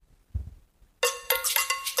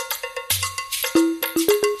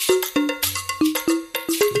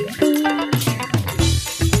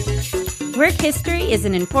Work History is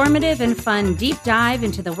an informative and fun deep dive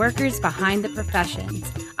into the workers behind the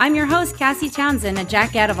professions. I'm your host, Cassie Townsend, a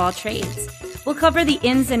jack-at of all trades. We'll cover the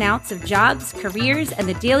ins and outs of jobs, careers, and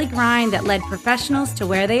the daily grind that led professionals to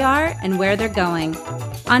where they are and where they're going.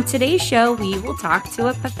 On today's show, we will talk to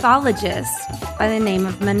a pathologist by the name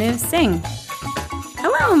of Manu Singh.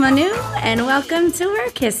 Hello, Manu, and welcome to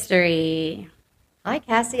Work History. Hi,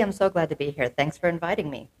 Cassie. I'm so glad to be here. Thanks for inviting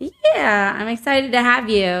me. Yeah, I'm excited to have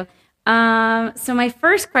you. So my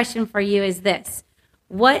first question for you is this.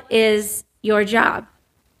 What is your job?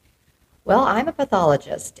 Well, I'm a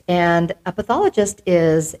pathologist, and a pathologist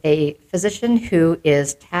is a physician who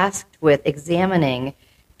is tasked with examining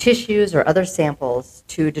tissues or other samples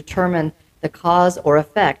to determine the cause or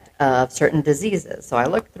effect of certain diseases. So I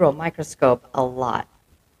look through a microscope a lot.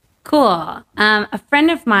 Cool. A friend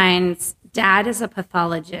of mine's dad is a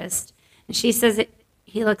pathologist, and she says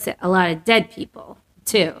he looks at a lot of dead people,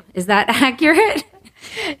 too. Is that accurate?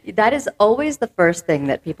 That is always the first thing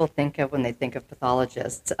that people think of when they think of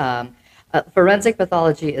pathologists. Forensic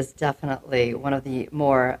pathology is definitely one of the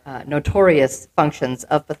more notorious functions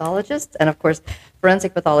of pathologists. And of course,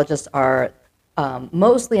 forensic pathologists are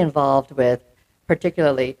mostly involved with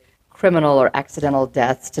particularly criminal or accidental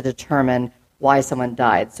deaths to determine why someone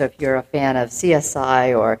died. So if you're a fan of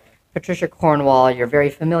CSI or Patricia Cornwall, you're very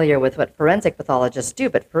familiar with what forensic pathologists do.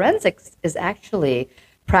 But forensics is actually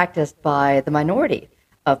practiced by the minority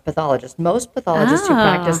of pathologists. Most pathologists who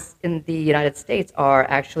practice in the United States are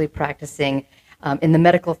actually practicing in the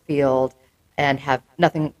medical field and have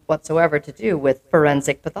nothing whatsoever to do with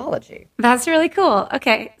forensic pathology. That's really cool.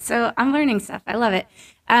 Okay, so I'm learning stuff. I love it.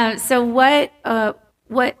 So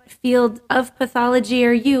what field of pathology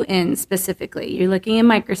are you in specifically? You're looking at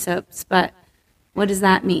microscopes, but what does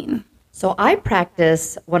that mean? So I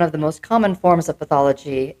practice one of the most common forms of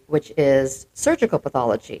pathology, which is surgical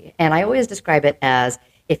pathology. And I always describe it as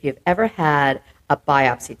if you've ever had a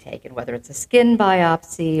biopsy taken, whether it's a skin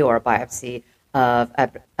biopsy or a biopsy of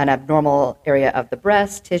an abnormal area of the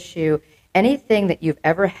breast tissue, anything that you've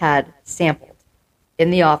ever had sampled in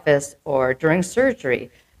the office or during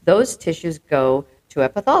surgery, those tissues go to a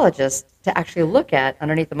pathologist to actually look at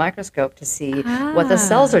underneath the microscope to see what the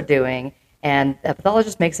cells are doing. And the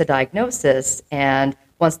pathologist makes a diagnosis, and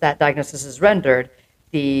once that diagnosis is rendered,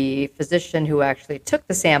 the physician who actually took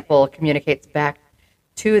the sample communicates back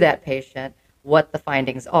to that patient what the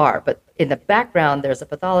findings are. But in the background, there's a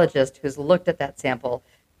pathologist who's looked at that sample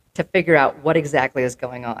to figure out what exactly is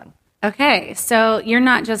going on. Okay, so you're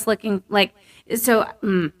not just looking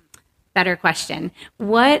better question.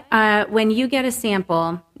 What when you get a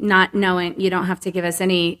sample, not knowing, you don't have to give us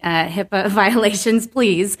any HIPAA violations,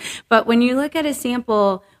 please, but when you look at a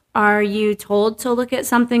sample, are you told to look at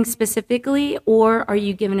something specifically, or are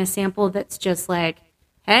you given a sample that's just like,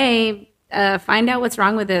 hey, find out what's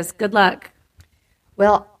wrong with this, good luck?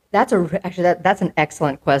 Well, that's an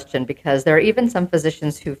excellent question, because there are even some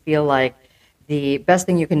physicians who feel like the best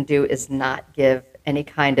thing you can do is not give any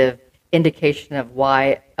kind of indication of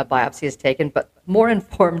why a biopsy is taken, but more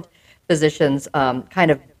informed physicians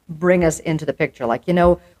kind of bring us into the picture. Like,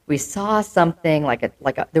 we saw something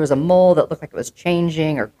there was a mole that looked like it was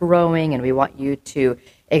changing or growing, and we want you to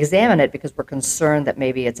examine it because we're concerned that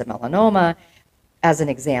maybe it's a melanoma, as an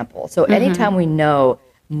example. So anytime we know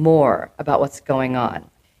more about what's going on,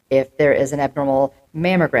 if there is an abnormal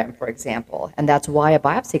mammogram, for example, and that's why a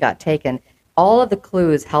biopsy got taken, all of the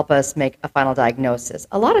clues help us make a final diagnosis.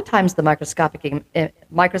 A lot of times the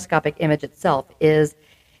microscopic image itself is,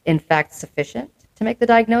 in fact, sufficient to make the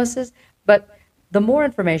diagnosis, but the more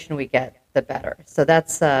information we get, the better. So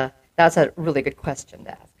that's a really good question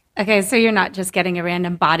to ask. Okay, so you're not just getting a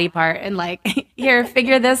random body part and here,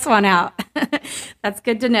 figure this one out. That's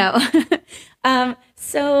good to know.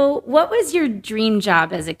 So what was your dream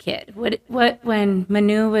job as a kid? What when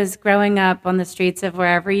Manu was growing up on the streets of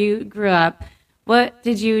wherever you grew up, what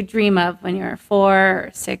did you dream of when you were 4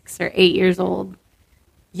 or 6 or 8 years old?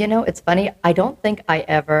 It's funny. I don't think I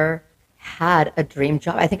ever had a dream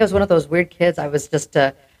job. I think I was one of those weird kids. I was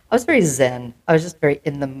very zen. I was just very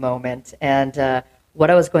in the moment. And what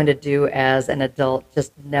I was going to do as an adult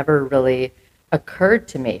just never really occurred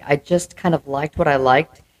to me. I just kind of liked what I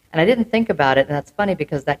liked, and I didn't think about it. And that's funny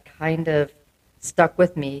because that kind of stuck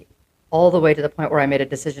with me all the way to the point where I made a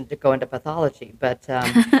decision to go into pathology. But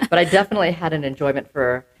I definitely had an enjoyment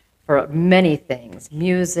for many things: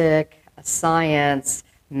 music, science,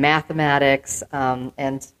 mathematics,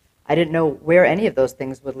 and I didn't know where any of those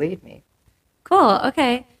things would lead me. Cool.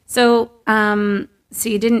 Okay. So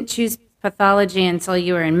you didn't choose pathology until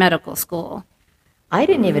you were in medical school. I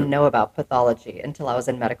didn't even know about pathology until I was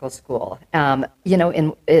in medical school. In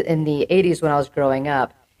the 80s when I was growing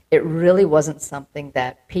up, it really wasn't something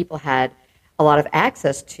that people had a lot of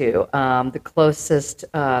access to. The closest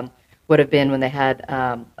would have been when they had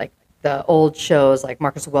like the old shows like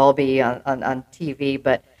Marcus Welby on TV.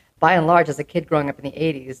 But by and large, as a kid growing up in the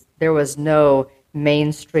 80s, there was no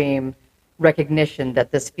mainstream recognition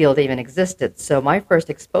that this field even existed. So my first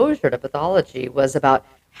exposure to pathology was about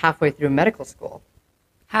halfway through medical school.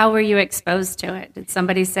 How were you exposed to it? Did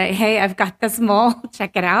somebody say, "Hey, I've got this mole,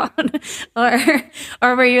 check it out,"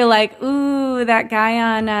 or were you like, "Ooh, that guy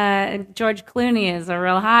on George Clooney is a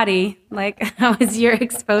real hottie"? Like, how was your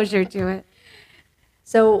exposure to it?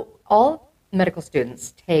 So all medical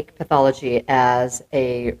students take pathology as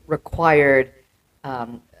a required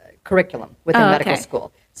curriculum within medical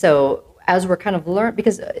school. So as we're kind of learning,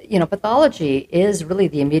 because pathology is really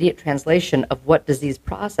the immediate translation of what disease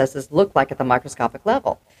processes look like at the microscopic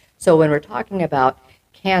level. So when we're talking about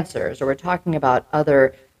cancers or we're talking about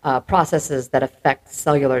other processes that affect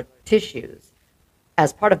cellular tissues,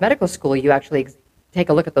 as part of medical school, you actually take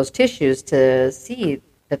a look at those tissues to see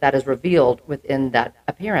that is revealed within that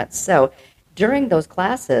appearance. So during those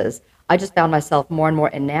classes, I just found myself more and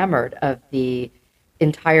more enamored of the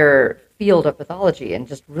entire field of pathology and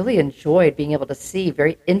just really enjoyed being able to see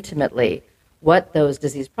very intimately what those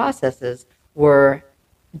disease processes were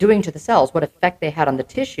doing to the cells, what effect they had on the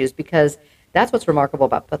tissues, because that's what's remarkable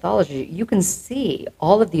about pathology. You can see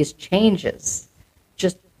all of these changes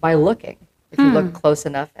just by looking, if you look close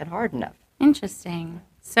enough and hard enough. Interesting.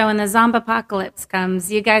 So when the zombie apocalypse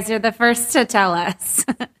comes, you guys are the first to tell us.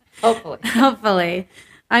 Hopefully. Hopefully.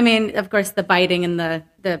 I mean, of course, the biting and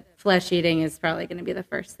the flesh eating is probably going to be the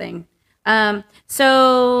first thing. What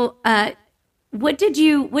did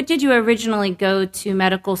you originally go to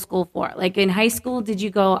medical school for? Like in high school, did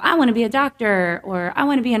you go, I want to be a doctor, or I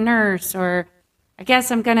want to be a nurse, or I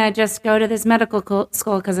guess I'm going to just go to this medical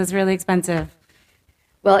school because it's really expensive?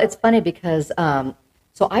 Well, it's funny because,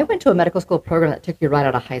 so I went to a medical school program that took you right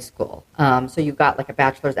out of high school. So you got like a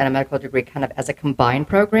bachelor's and a medical degree kind of as a combined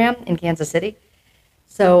program in Kansas City.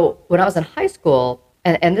 So when I was in high school,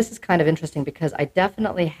 and this is kind of interesting because I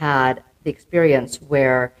definitely had the experience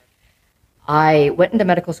where I went into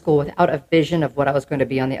medical school without a vision of what I was going to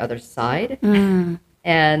be on the other side.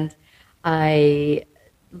 And I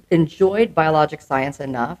enjoyed biologic science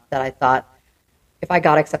enough that I thought if I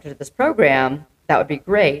got accepted to this program, that would be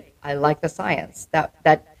great. I like the science. That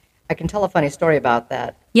I can tell a funny story about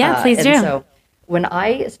that. Yeah, please do. So when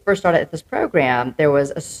I first started at this program, there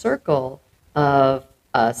was a circle of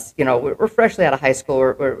us. We're freshly out of high school.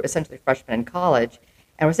 We're essentially freshmen in college.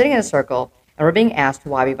 And we're sitting in a circle, and we're being asked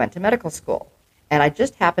why we went to medical school. And I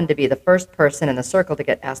just happened to be the first person in the circle to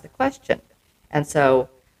get asked the question. And so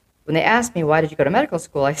when they asked me, why did you go to medical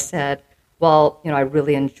school? I said, well, I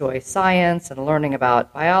really enjoy science and learning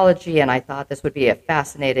about biology, and I thought this would be a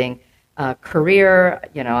fascinating career.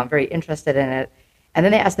 I'm very interested in it. And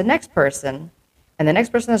then they asked the next person, and the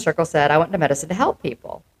next person in the circle said, I went into medicine to help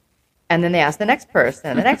people. And then they asked the next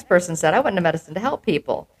person, and the next person said, I went into medicine to help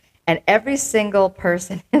people. And every single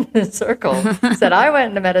person in the circle said, I went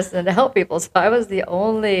into medicine to help people. So I was the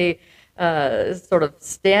only sort of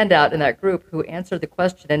standout in that group who answered the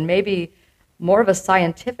question in maybe more of a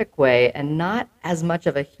scientific way and not as much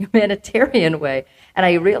of a humanitarian way. And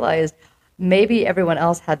I realized maybe everyone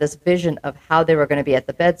else had this vision of how they were going to be at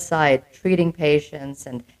the bedside treating patients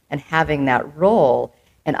and having that role.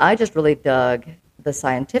 And I just really dug the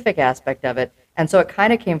scientific aspect of it. And so it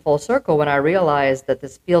kind of came full circle when I realized that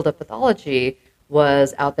this field of pathology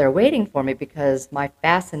was out there waiting for me because my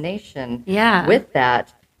fascination with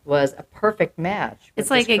that was a perfect match. It's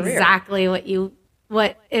like exactly what it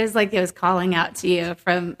was like it was calling out to you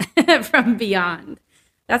from from beyond.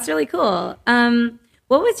 That's really cool.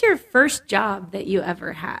 What was your first job that you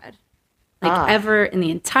ever had? Ever in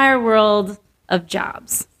the entire world of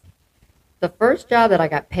jobs? The first job that I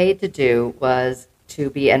got paid to do was to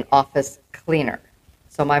be an office cleaner.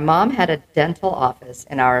 So my mom had a dental office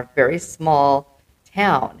in our very small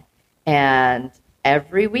town, and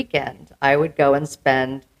every weekend I would go and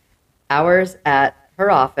spend hours at her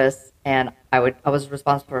office, and I was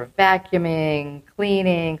responsible for vacuuming,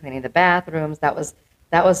 cleaning the bathrooms. That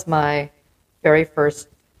was my very first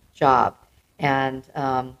job, and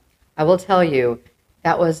I will tell you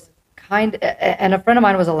that was and a friend of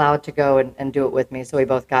mine was allowed to go and do it with me, so we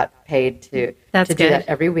both got paid to do that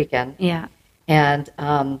every weekend. Yeah. And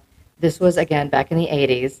this was, again, back in the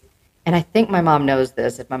 80s, and I think my mom knows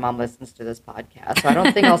this if my mom listens to this podcast, so I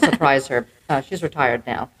don't think I'll surprise her. She's retired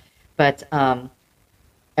now. But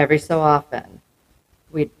every so often,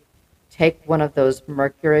 we'd take one of those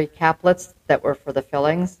mercury caplets that were for the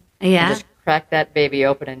fillings and Yeah. just crack that baby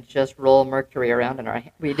open and just roll mercury around in our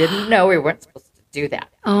hand. We didn't know we weren't supposed to do that.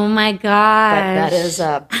 Oh my But gosh. that is,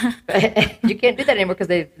 you can't do that anymore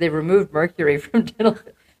because they removed mercury from dental.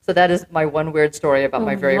 So that is my one weird story about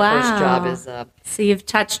my very first job is, So you've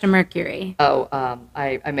touched a mercury.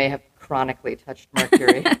 I may have chronically touched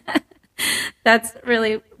mercury. That's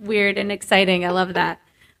really weird and exciting. I love that.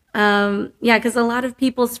 Yeah, because a lot of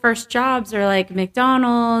people's first jobs are like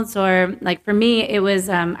McDonald's, or like for me, it was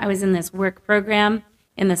I was in this work program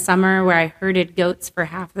in the summer where I herded goats for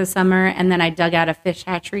half the summer, and then I dug out a fish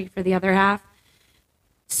hatchery for the other half.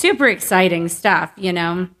 Super exciting stuff,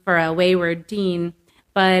 for a wayward teen.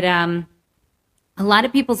 But a lot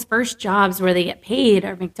of people's first jobs where they get paid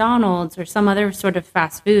are McDonald's or some other sort of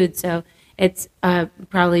fast food. So it's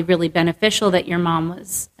probably really beneficial that your mom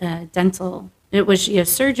was dental. Was she a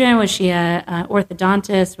surgeon? Was she a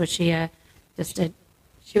orthodontist? Was she just a?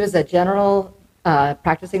 She was a general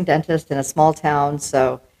practicing dentist in a small town,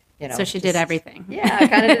 so So she did everything. Yeah, I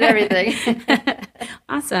kind of did everything.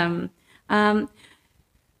 Awesome.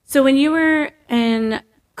 So when you were in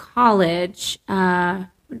college, were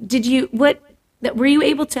you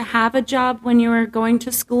able to have a job when you were going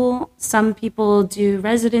to school? Some people do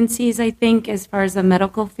residencies, I think, as far as the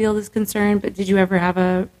medical field is concerned. But did you ever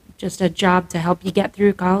have just a job to help you get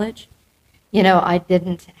through college? I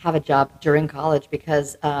didn't have a job during college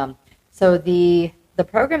because so the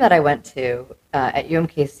program that I went to at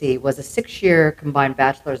UMKC was a 6-year combined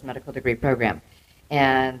bachelor's medical degree program,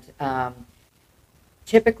 and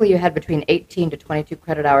typically you had between 18 to 22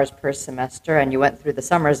 credit hours per semester, and you went through the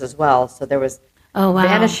summers as well. So there was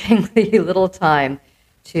vanishingly little time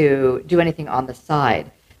to do anything on the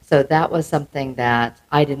side. So that was something that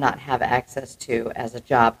I did not have access to as a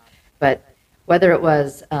job. But whether it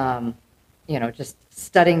was, just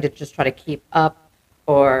studying to just try to keep up,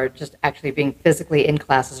 or just actually being physically in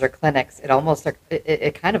classes or clinics,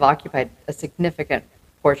 it kind of occupied a significant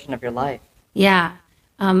portion of your life. Yeah.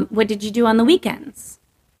 What did you do on the weekends?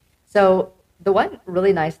 So the one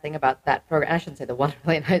really nice thing about that program, I shouldn't say the one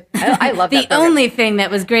really nice, I love that The program. only thing that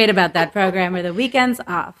was great about that program were the weekends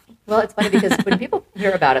off. Well, it's funny because when people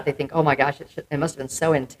hear about it, they think, oh my gosh, it must have been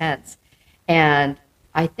so intense. And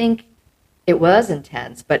I think it was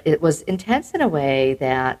intense, but it was intense in a way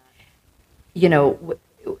that,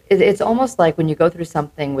 it's almost like when you go through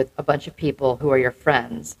something with a bunch of people who are your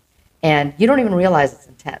friends, and you don't even realize it's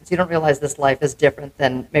intense. You don't realize this life is different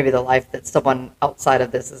than maybe the life that someone outside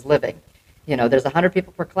of this is living. There's 100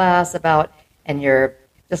 people per class and you're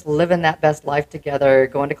just living that best life together,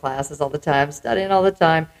 going to classes all the time, studying all the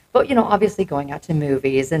time. But, obviously going out to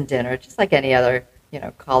movies and dinner, just like any other,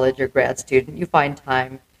 college or grad student, you find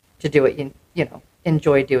time to do what you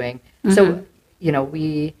enjoy doing. Mm-hmm. So,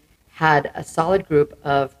 we had a solid group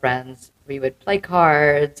of friends. We would play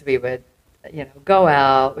cards. We would, go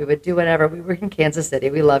out. We would do whatever. We were in Kansas City.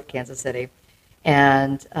 We loved Kansas City.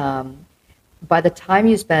 And by the time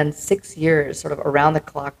you spend 6 years sort of around the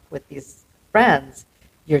clock with these friends,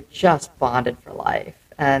 you're just bonded for life.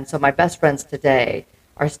 And so my best friends today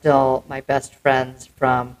are still my best friends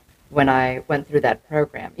from when I went through that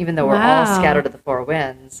program. Even though we're all scattered to the four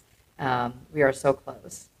winds, we are so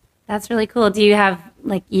close. That's really cool. Do you have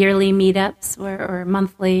like yearly meetups or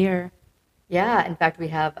monthly or? Yeah, in fact, we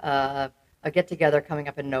have a get-together coming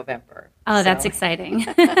up in November. Oh, that's exciting.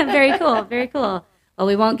 Very cool, very cool. Well,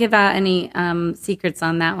 we won't give out any secrets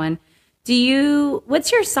on that one.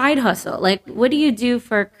 What's your side hustle? Like, what do you do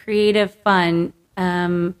for creative fun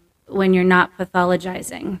when you're not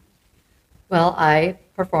pathologizing? Well, I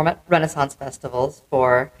perform at Renaissance festivals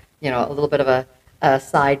for, a little bit of a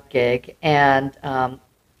side gig. And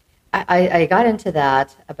I got into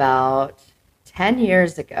that about 10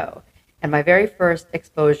 years ago. And my very first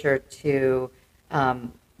exposure to,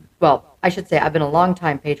 I should say I've been a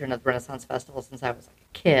long-time patron of the Renaissance Festival since I was like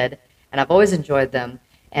a kid, and I've always enjoyed them.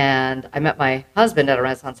 And I met my husband at a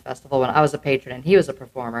Renaissance Festival when I was a patron and he was a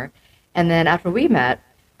performer. And then after we met,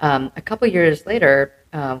 a couple years later,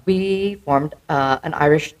 we formed an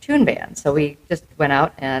Irish tune band. So we just went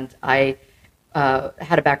out, and I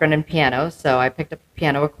had a background in piano, so I picked up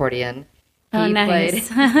piano, accordion. Oh, nice.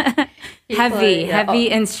 Heavy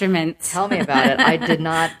instruments. Tell me about it. I did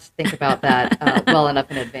not think about that well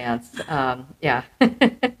enough in advance. Yeah,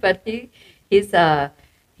 but he's a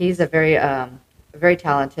very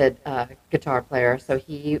talented guitar player. So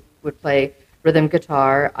he would play rhythm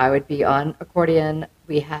guitar. I would be on accordion.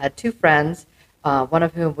 We had two friends, one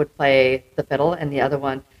of whom would play the fiddle, and the other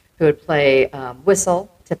one who would play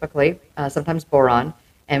whistle, typically, sometimes boron.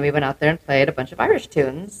 And we went out there and played a bunch of Irish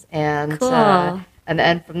tunes. And cool. And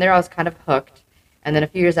then from there, I was kind of hooked. And then a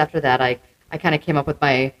few years after that, I kind of came up with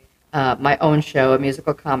my own show, a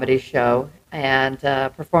musical comedy show, and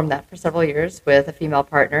performed that for several years with a female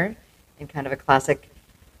partner in kind of a classic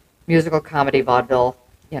musical comedy vaudeville,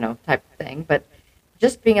 type of thing. But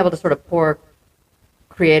just being able to sort of pour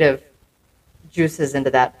creative juices into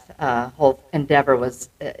that whole endeavor was,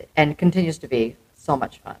 and continues to be, so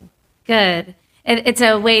much fun. Good. It's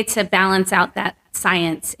a way to balance out that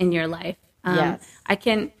science in your life. Yes.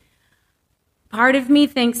 Part of me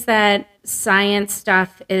thinks that science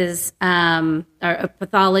stuff is, or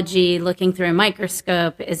pathology, looking through a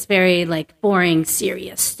microscope, is very like boring,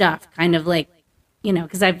 serious stuff, kind of like,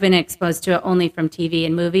 because I've been exposed to it only from TV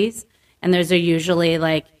and movies. And those are usually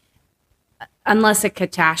like, unless a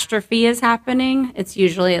catastrophe is happening, it's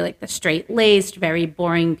usually like the straight-laced, very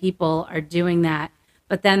boring people are doing that.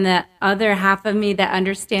 But then the other half of me that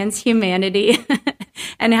understands humanity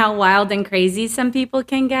and how wild and crazy some people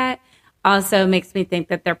can get also makes me think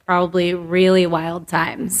that they're probably really wild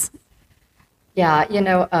times. Yeah,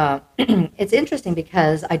 it's interesting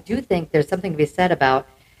because I do think there's something to be said about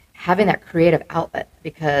having that creative outlet,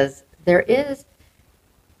 because there is,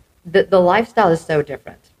 the lifestyle is so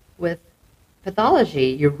different. With pathology,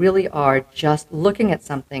 you really are just looking at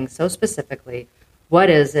something so specifically.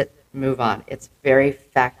 What is it? Move on. It's very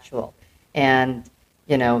factual. And,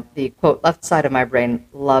 the quote, left side of my brain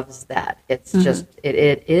loves that. It's just,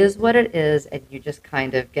 it is what it is, and you just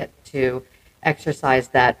kind of get to exercise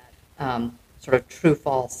that sort of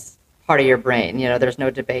true-false part of your brain. There's no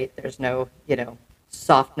debate. There's no,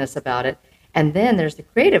 softness about it. And then there's the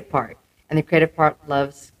creative part. And the creative part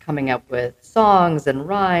loves coming up with songs and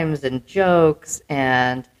rhymes and jokes,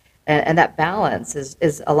 and that balance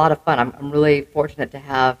is a lot of fun. I'm really fortunate to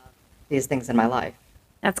have these things in my life.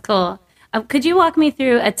 That's cool. Could you walk me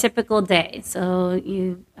through a typical day? So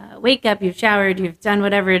you wake up, you've showered, you've done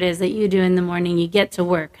whatever it is that you do in the morning, you get to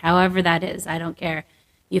work, however that is, I don't care,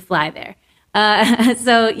 you fly there.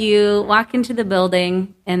 So you walk into the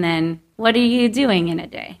building, and then what are you doing in a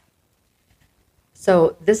day?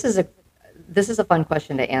 So this is a fun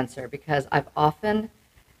question to answer, because I've often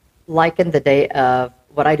likened the day of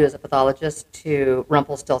what I do as a pathologist to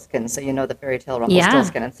Rumpelstiltskin. So the fairy tale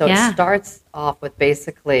Rumpelstiltskin. And so it starts off with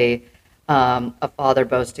basically a father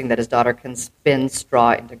boasting that his daughter can spin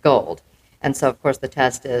straw into gold. And so, of course, the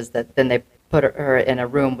test is that then they put her in a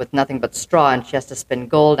room with nothing but straw, and she has to spin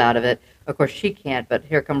gold out of it. Of course, she can't, but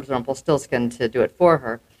here comes Rumpelstiltskin to do it for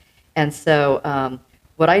her. And so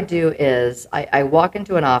what I do is I walk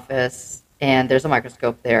into an office, and there's a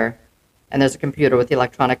microscope there, and there's a computer with the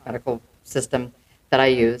electronic medical system that I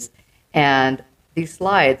use. And these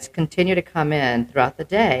slides continue to come in throughout the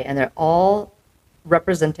day, and they're all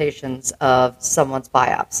representations of someone's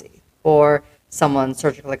biopsy or someone's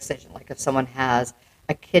surgical excision, like if someone has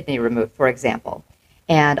a kidney removed, for example.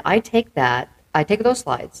 And I take those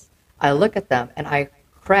slides, I look at them, and I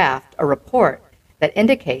craft a report that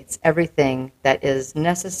indicates everything that is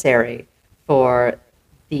necessary for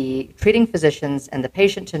the treating physicians and the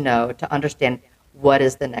patient to know, to understand what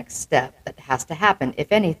is the next step that has to happen,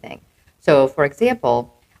 if anything. So, for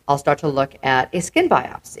example, I'll start to look at a skin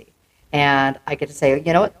biopsy, and I get to say,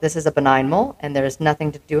 what, this is a benign mole, and there's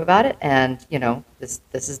nothing to do about it, and, this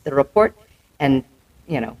is the report, and,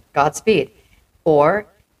 Godspeed. Or,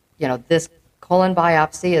 this colon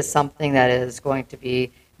biopsy is something that is going to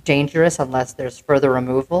be dangerous unless there's further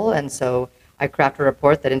removal, and so I craft a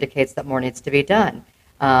report that indicates that more needs to be done.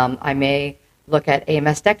 I may look at a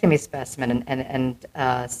mastectomy specimen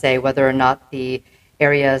and say whether or not the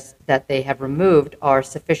areas that they have removed are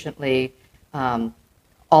sufficiently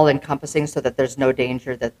all-encompassing so that there's no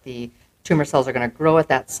danger that the tumor cells are going to grow at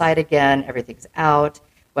that site again, everything's out.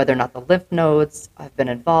 Whether or not the lymph nodes have been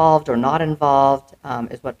involved or not involved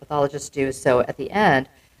is what pathologists do. So at the end,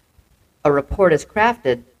 a report is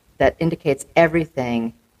crafted that indicates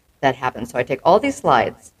everything that happens. So I take all these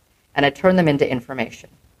slides and I turn them into information.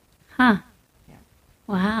 Huh. Yeah.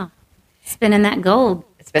 Wow. Spinning that gold.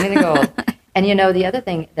 Spinning the gold. And the other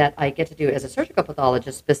thing that I get to do as a surgical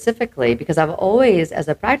pathologist specifically, because I've always, as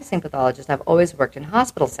a practicing pathologist, I've always worked in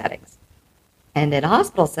hospital settings. And in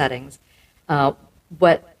hospital settings,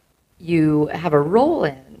 what you have a role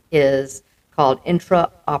in is called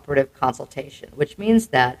intraoperative consultation, which means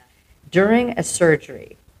that during a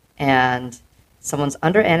surgery and someone's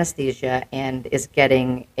under anesthesia and is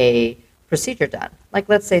getting a procedure done, like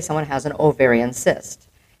let's say someone has an ovarian cyst,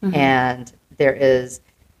 and there is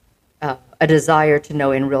a desire to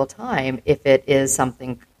know in real time if it is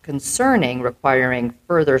something concerning requiring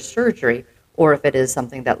further surgery, or if it is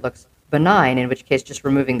something that looks benign, in which case just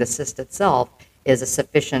removing the cyst itself is a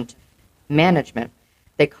sufficient management.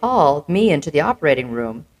 They call me into the operating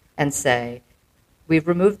room and say, we've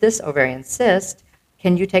removed this ovarian cyst.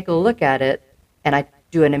 Can you take a look at it? And I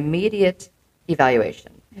do an immediate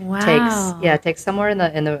evaluation. Wow. Takes somewhere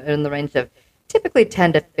in the range of typically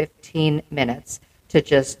 10 to 15 minutes to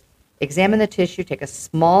just examine the tissue, take a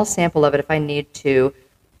small sample of it if I need to.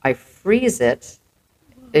 I freeze it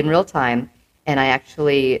in real time, and I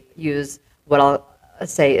actually use what I'll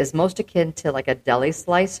say is most akin to like a deli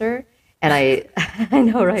slicer. And I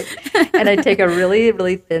know, right? And I take a really,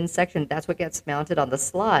 really thin section. That's what gets mounted on the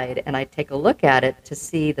slide. And I take a look at it to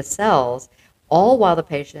see the cells, all while the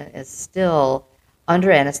patient is still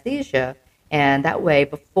under anesthesia. And that way,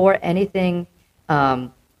 before anything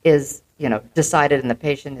is decided and the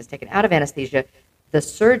patient is taken out of anesthesia, the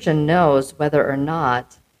surgeon knows whether or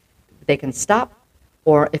not they can stop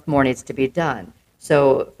or if more needs to be done.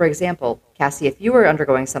 So, for example, Cassie, if you were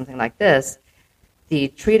undergoing something like this, the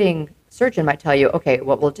treating surgeon might tell you, okay,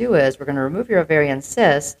 what we'll do is we're going to remove your ovarian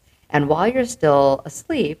cyst, and while you're still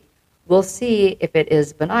asleep, we'll see if it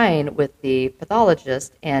is benign with the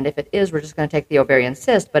pathologist, and if it is, we're just going to take the ovarian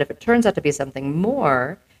cyst, but if it turns out to be something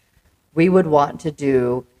more, we would want to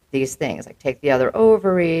do these things, like take the other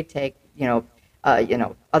ovary, take,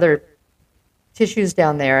 other tissues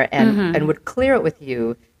down there, and would clear it with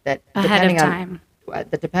you that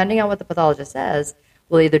depending on what the pathologist says,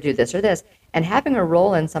 we'll either do this or this. And having a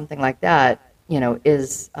role in something like that,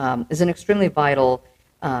 is an extremely vital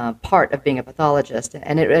part of being a pathologist,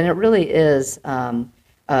 and it really is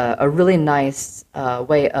a really nice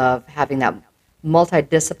way of having that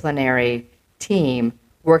multidisciplinary team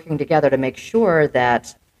working together to make sure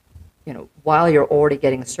that while you're already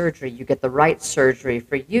getting surgery, you get the right surgery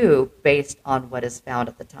for you based on what is found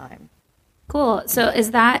at the time. Cool. So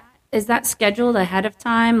is that scheduled ahead of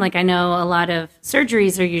time? Like, I know a lot of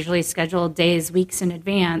surgeries are usually scheduled days, weeks in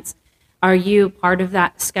advance. Are you part of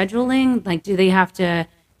that scheduling? Like, do they have to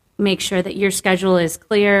make sure that your schedule is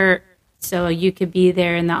clear so you could be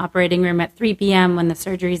there in the operating room at 3 p.m. when the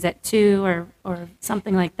surgery's at 2 or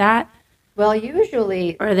something like that? Well,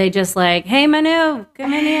 usually... Or are they just like, hey, Manu,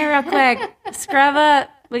 come in here real quick. Scrub up.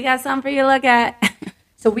 We got something for you to look at.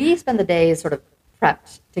 So we spend the day sort of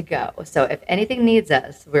prepped to go. So if anything needs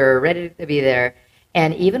us, we're ready to be there.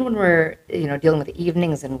 And even when we're dealing with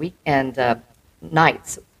evenings and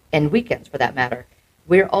nights and weekends for that matter,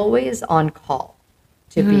 we're always on call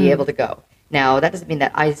to be able to go. Now, that doesn't mean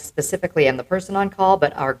that I specifically am the person on call,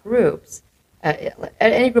 but our groups,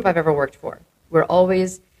 any group I've ever worked for, we're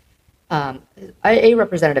always, a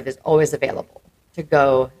representative is always available to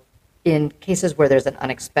go in cases where there's an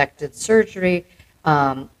unexpected surgery.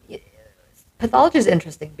 Pathology is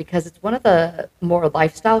interesting because it's one of the more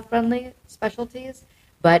lifestyle-friendly specialties,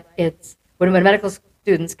 but it's when medical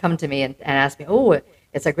students come to me and ask me, oh,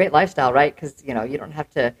 it's a great lifestyle, right? Because, you don't have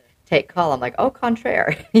to take call. I'm like, au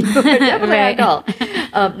contraire. You are definitely on call.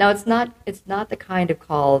 Now, it's not the kind of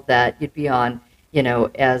call that you'd be on,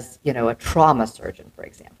 as, a trauma surgeon, for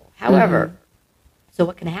example. However, so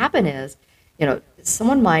what can happen is,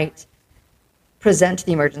 someone might present to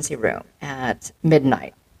the emergency room at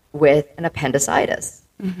midnight with an appendicitis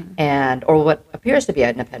or what appears to be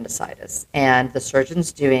an appendicitis, and the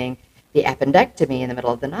surgeon's doing the appendectomy in the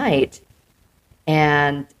middle of the night,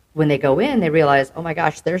 and when they go in, they realize, oh my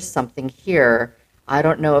gosh, there's something here. I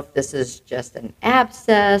don't know if this is just an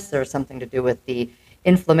abscess or something to do with the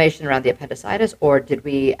inflammation around the appendicitis, or did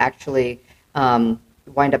we actually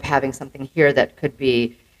wind up having something here that could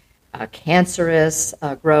be cancerous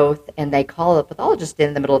growth, and they call a pathologist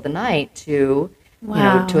in the middle of the night to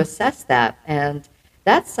to assess that. And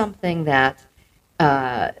that's something that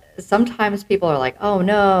sometimes people are like, oh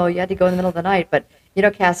no, you had to go in the middle of the night. But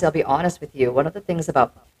Cassie, I'll be honest with you. One of the things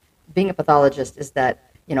about being a pathologist is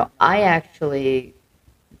that I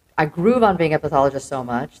groove on being a pathologist so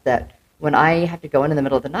much that when I have to go in the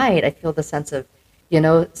middle of the night, I feel the sense of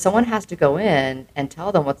someone has to go in and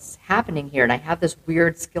tell them what's happening here. And I have this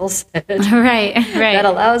weird skill set right. that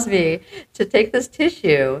allows me to take this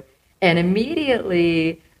tissue and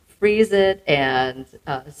immediately freeze it and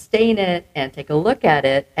stain it and take a look at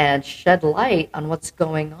it and shed light on what's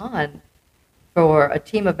going on for a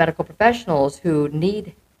team of medical professionals who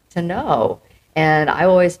need to know. And I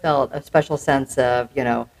always felt a special sense of,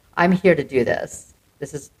 I'm here to do this.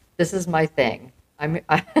 This is my thing.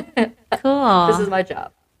 Cool. This is my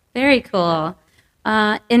job. Very cool.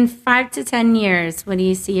 In 5 to 10 years, what do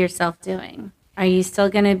you see yourself doing? Are you still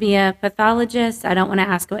going to be a pathologist? I don't want to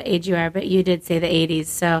ask what age you are, but you did say the 80s,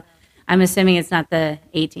 so I'm assuming it's not the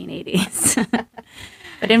 1880s.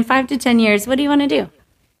 But in 5 to 10 years, what do you want to do?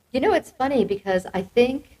 It's funny because I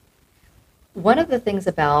think one of the things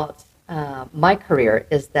about my career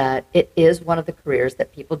is that it is one of the careers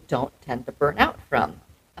that people don't tend to burn out from.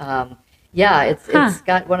 It's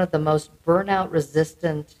got one of the most burnout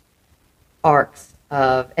resistant arcs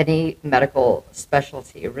of any medical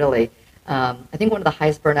specialty, really. I think one of the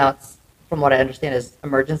highest burnouts, from what I understand, is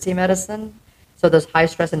emergency medicine. So those high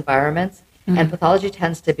stress environments, and pathology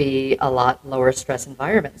tends to be a lot lower stress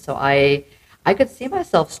environment. So I could see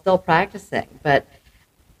myself still practicing, but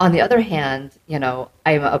on the other hand,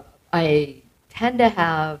 I tend to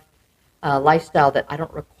have a lifestyle that I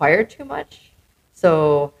don't require too much.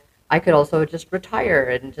 So I could also just retire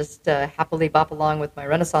and just happily bop along with my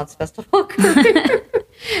Renaissance Festival career.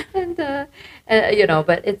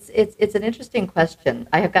 But it's an interesting question.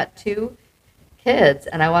 I have got 2 kids,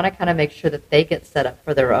 and I want to kind of make sure that they get set up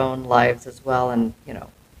for their own lives as well, and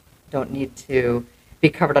don't need to be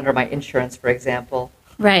covered under my insurance, for example.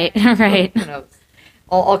 Right.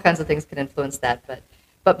 All kinds of things can influence that, but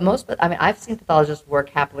I've seen pathologists work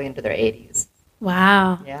happily into their 80s.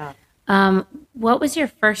 Wow. Yeah. What was your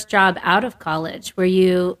first job out of college? Were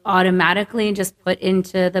you automatically just put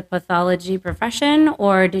into the pathology profession,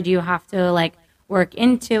 or did you have to work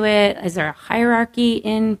into it? Is there a hierarchy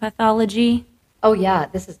in pathology? Oh yeah,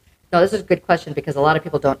 this is a good question, because a lot of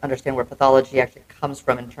people don't understand where pathology actually comes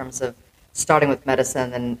from in terms of starting with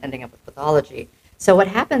medicine and ending up with pathology. So what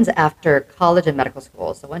happens after college and medical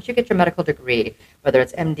school? So once you get your medical degree, whether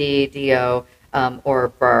it's MD, DO, or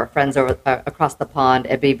for our friends across the pond,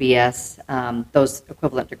 MBBS, those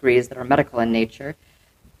equivalent degrees that are medical in nature,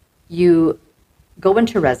 you go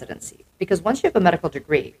into residency. Because once you have a medical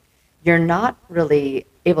degree, you're not really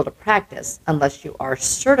able to practice unless you are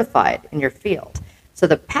certified in your field. So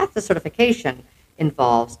the path to certification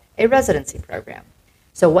involves a residency program.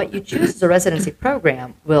 So what you choose as a residency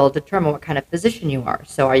program will determine what kind of physician you are.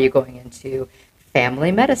 So are you going into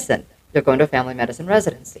family medicine? You're going to a family medicine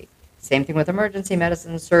residency. Same thing with emergency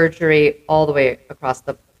medicine, surgery, all the way across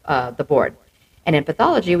the board. And in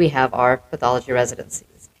pathology, we have our pathology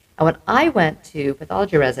residencies. And when I went to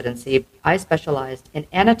pathology residency, I specialized in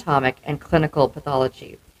anatomic and clinical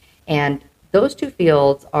pathology. And those 2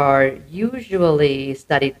 fields are usually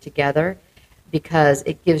studied together because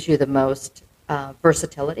it gives you the most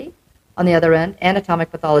versatility. On the other end, anatomic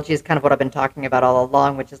pathology is kind of what I've been talking about all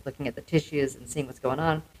along, which is looking at the tissues and seeing what's going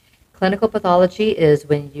on. Clinical pathology is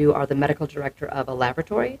when you are the medical director of a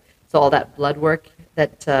laboratory. So all that blood work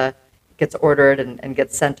that gets ordered and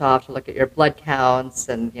gets sent off to look at your blood counts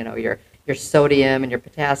and your sodium and your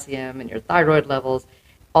potassium and your thyroid levels,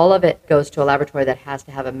 all of it goes to a laboratory that has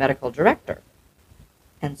to have a medical director.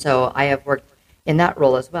 And so I have worked in that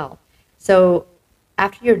role as well. So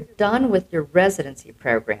after you're done with your residency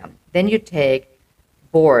program, then you take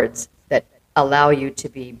boards that allow you to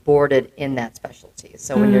be boarded in that specialty.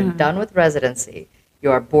 So when you're done with residency, you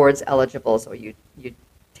are boards eligible. So you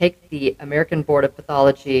take the American Board of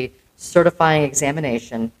Pathology certifying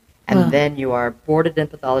examination, and then you are boarded in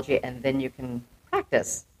pathology, and then you can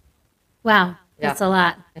practice. Wow, that's a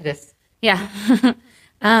lot. It is. Yeah.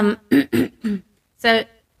 So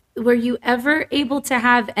were you ever able to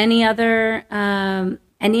have any other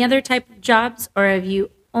type of jobs, or have you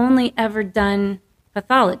only ever done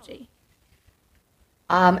pathology?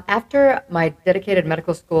 After my dedicated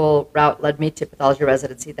medical school route led me to pathology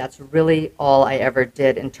residency, that's really all I ever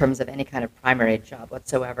did in terms of any kind of primary job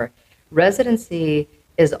whatsoever. Residency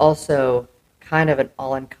is also kind of an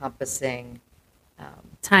all-encompassing...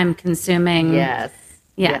 time-consuming. Yes,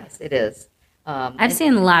 it is. I've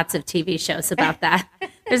seen lots of TV shows about that.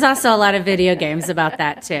 There's also a lot of video games about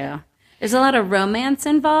that, too. There's a lot of romance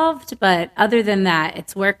involved, but other than that,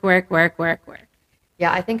 it's work.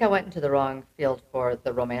 Yeah, I think I went into the wrong field for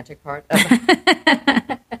the romantic part.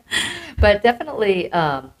 But definitely,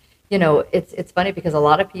 it's funny because a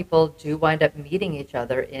lot of people do wind up meeting each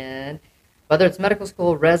other in, whether it's medical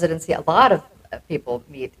school, residency. A lot of people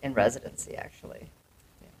meet in residency, actually.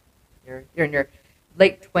 Yeah. You're in your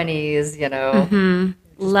late 20s, Mm-hmm.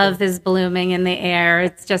 Love is blooming in the air.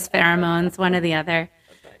 It's just pheromones, one or the other.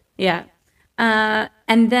 Right. Yeah.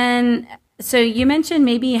 And then, so you mentioned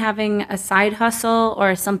maybe having a side hustle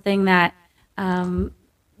or something that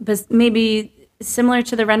was maybe similar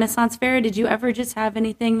to the Renaissance Fair. Did you ever just have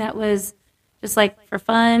anything that was just like for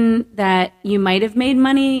fun that you might have made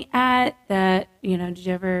money at? That, did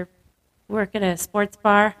you ever work at a sports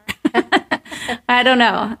bar? I don't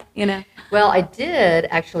know, Well, I did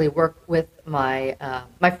actually work with my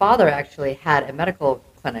father actually had a medical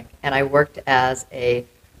clinic, and I worked as a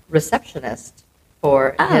receptionist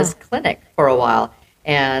for his clinic for a while.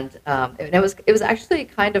 And it was actually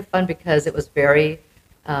kind of fun because it was very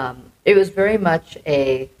much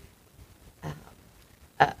a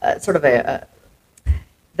sort of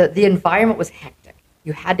the environment was hectic.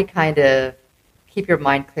 You had to kind of keep your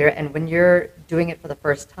mind clear. And when you're doing it for the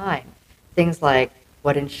first time, things like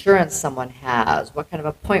what insurance someone has, what kind of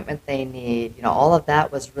appointment they need, all of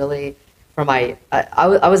that was really for I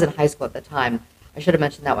was in high school at the time. I should have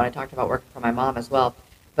mentioned that when I talked about working for my mom as well.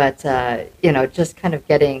 But, just kind of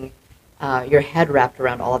getting your head wrapped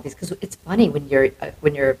around all of these. Because it's funny when you're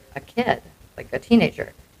a kid, like a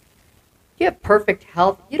teenager, you have perfect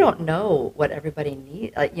health. You don't know what everybody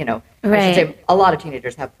needs. I should say a lot of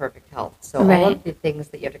teenagers have perfect health. So all of the things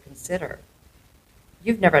that you have to consider,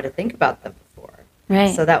 you've never had to think about them before.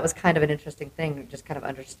 Right. So that was kind of an interesting thing, just kind of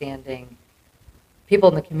understanding people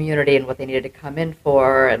in the community and what they needed to come in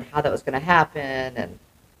for and how that was going to happen and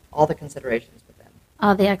all the considerations with them.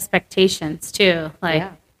 All the expectations, too.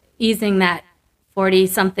 Easing that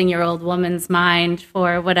 40-something-year-old woman's mind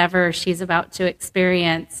for whatever she's about to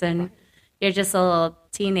experience. And you're just a little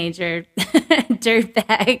teenager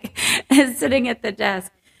dirtbag sitting at the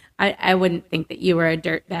desk. I wouldn't think that you were a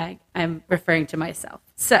dirtbag. I'm referring to myself.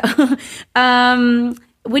 So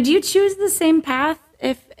would you choose the same path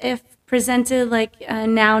if presented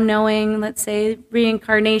now knowing, let's say,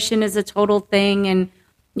 reincarnation is a total thing and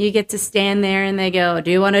you get to stand there and they go,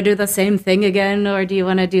 do you want to do the same thing again or do you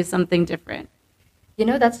want to do something different?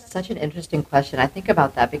 That's such an interesting question. I think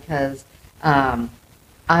about that because I'm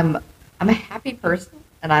a happy person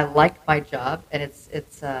and I like my job, and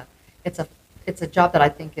it's a job that I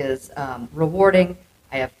think is rewarding.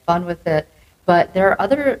 I have fun with it, but there are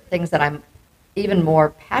other things that I'm even more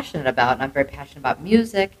passionate about, and I'm very passionate about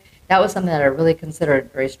music. That was something that I really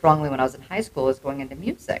considered very strongly when I was in high school, was going into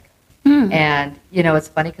music. And, it's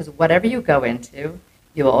funny because whatever you go into,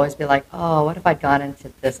 you will always be like, oh, what if I'd gone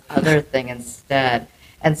into this other thing instead?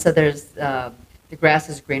 And so there's the grass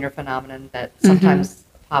is greener phenomenon that sometimes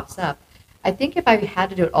pops up. I think if I had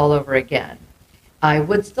to do it all over again, I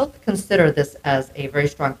would still consider this as a very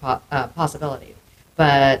strong possibility.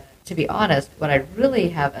 But to be honest, what I really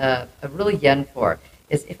have a really yen for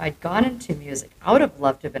is if I'd gone into music, I would have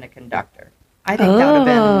loved to have been a conductor. I think that would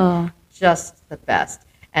have been just the best.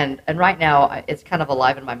 And right now, it's kind of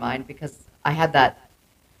alive in my mind because I had that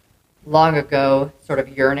long ago sort of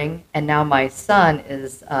yearning, and now my son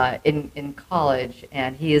is in college,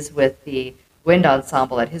 and he is with the wind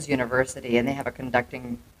ensemble at his university, and they have a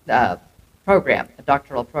conducting program, a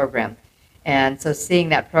doctoral program. And so seeing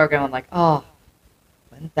that program, I'm like, oh,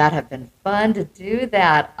 wouldn't that have been fun to do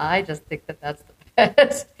that? I just think that that's the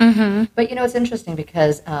best. But, it's interesting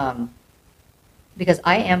because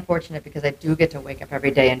I am fortunate because I do get to wake up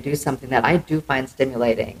every day and do something that I do find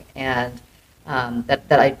stimulating and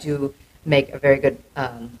that I do make a very good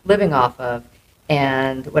living off of.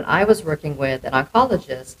 And when I was working with an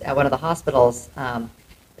oncologist at one of the hospitals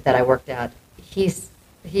that I worked at, he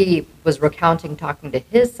was recounting talking to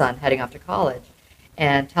his son heading off to college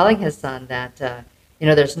and telling his son that,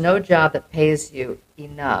 there's no job that pays you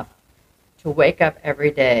enough to wake up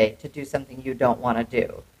every day to do something you don't want to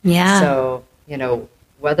do. Yeah. So,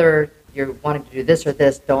 whether you're wanting to do this or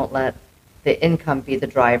this, don't let the income be the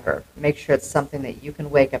driver. Make sure it's something that you can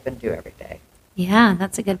wake up and do every day. Yeah,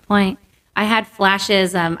 that's a good point. I had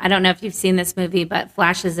flashes, I don't know if you've seen this movie, but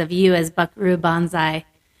flashes of you as Buckaroo Banzai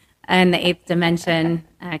in the Eighth Dimension,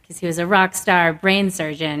 because he was a rock star brain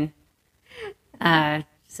surgeon.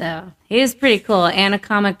 So he was pretty cool, and a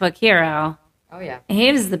comic book hero. Oh, yeah. He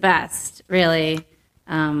was the best, really.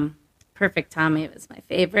 Perfect Tommy was my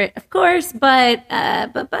favorite, of course, but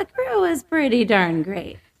Buckaroo was pretty darn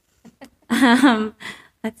great.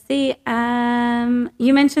 Let's see.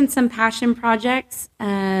 You mentioned some passion projects,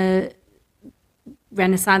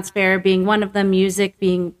 Renaissance Fair being one of them, music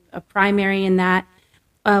being a primary in that.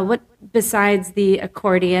 What besides the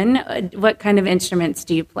accordion, what kind of instruments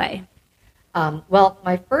do you play? Well,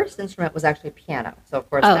 my first instrument was actually piano. So, of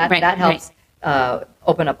course, that helps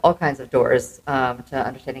open up all kinds of doors to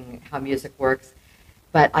understanding how music works.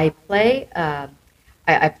 But I play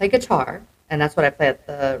guitar, and that's what I play at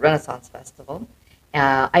the Renaissance Festival.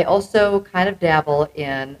 I also kind of dabble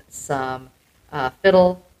in some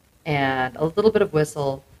fiddle and a little bit of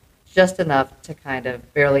whistle, just enough to kind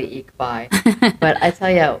of barely eke by. But I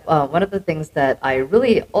tell you, one of the things that I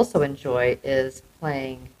really also enjoy is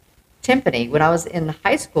playing timpani. When I was in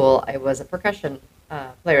high school, I was a percussion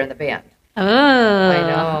player in the band. Oh, I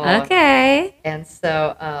know. Okay. And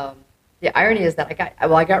so the irony is that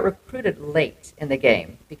I got recruited late in the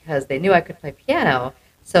game because they knew I could play piano.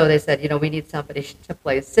 So they said, we need somebody to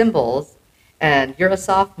play cymbals, and you're a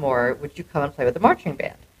sophomore. Would you come and play with the marching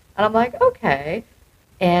band? And I'm like, okay.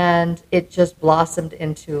 And it just blossomed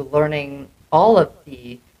into learning all of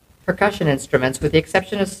the percussion instruments, with the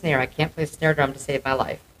exception of snare. I can't play snare drum to save my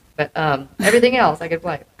life, but everything else I could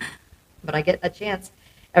play. But I get a chance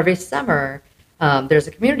every summer. There's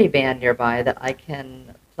a community band nearby that I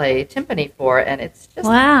can play timpani for, and it's just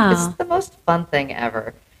it's the most fun thing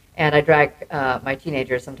ever. And I drag my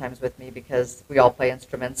teenagers sometimes with me because we all play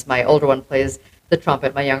instruments. My older one plays the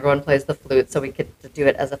trumpet, my younger one plays the flute, so we get to do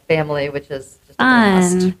it as a family, which is just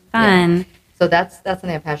fun. Yeah. So that's something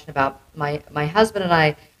I'm passionate about. My husband and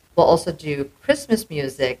I will also do Christmas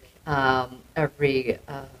music every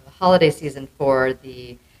holiday season for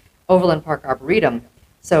the Overland Park Arboretum.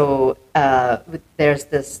 So there's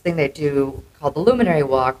this thing they do called the Luminary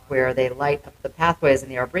Walk, where they light up the pathways in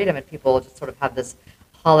the Arboretum, and people just sort of have this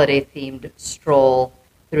holiday-themed stroll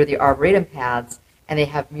through the Arboretum paths, and they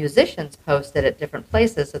have musicians posted at different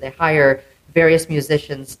places, so they hire various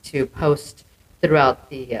musicians to post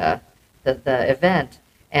throughout the event.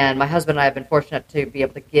 And my husband and I have been fortunate to be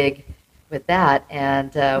able to gig with that,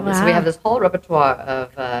 and so we have this whole repertoire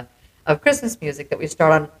of Christmas music that we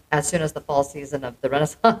start on as soon as the fall season of the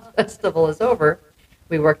Renaissance Festival is over.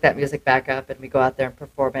 We work that music back up, and we go out there and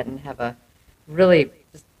perform it and have a really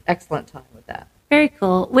just excellent time with that. Very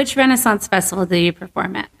cool. Which Renaissance Festival do you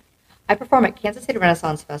perform at? I perform at Kansas City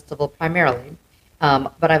Renaissance Festival primarily,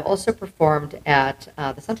 but I've also performed at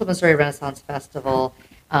the Central Missouri Renaissance Festival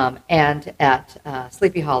and at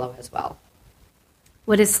Sleepy Hollow as well.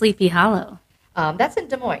 What is Sleepy Hollow? That's in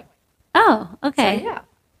Des Moines. Oh, okay. So, yeah.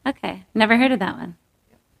 Okay. Never heard of that one.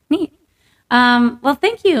 Neat. Well,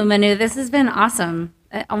 thank you, Manu. This has been awesome.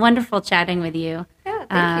 Wonderful chatting with you. Yeah,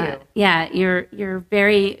 thank you. Yeah, you're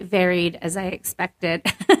very varied, as I expected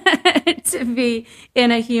to be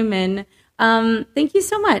in a human. Thank you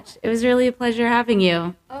so much. It was really a pleasure having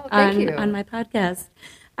you, on my podcast.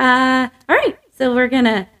 All right, so we're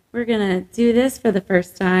gonna do this for the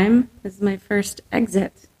first time. This is my first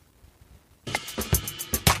exit.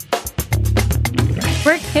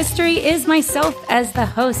 Work History is myself as the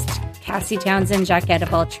host, Cassie Townsend, jacket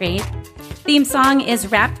of all trades. Theme song is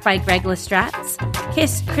rapped by Greg Lestratz.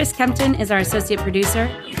 Chris Kempton is our associate producer.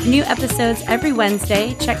 New episodes every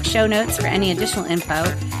Wednesday. Check show notes for any additional info.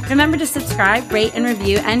 Remember to subscribe, rate, and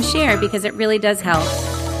review, and share because it really does help.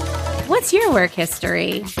 What's your work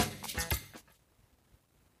history?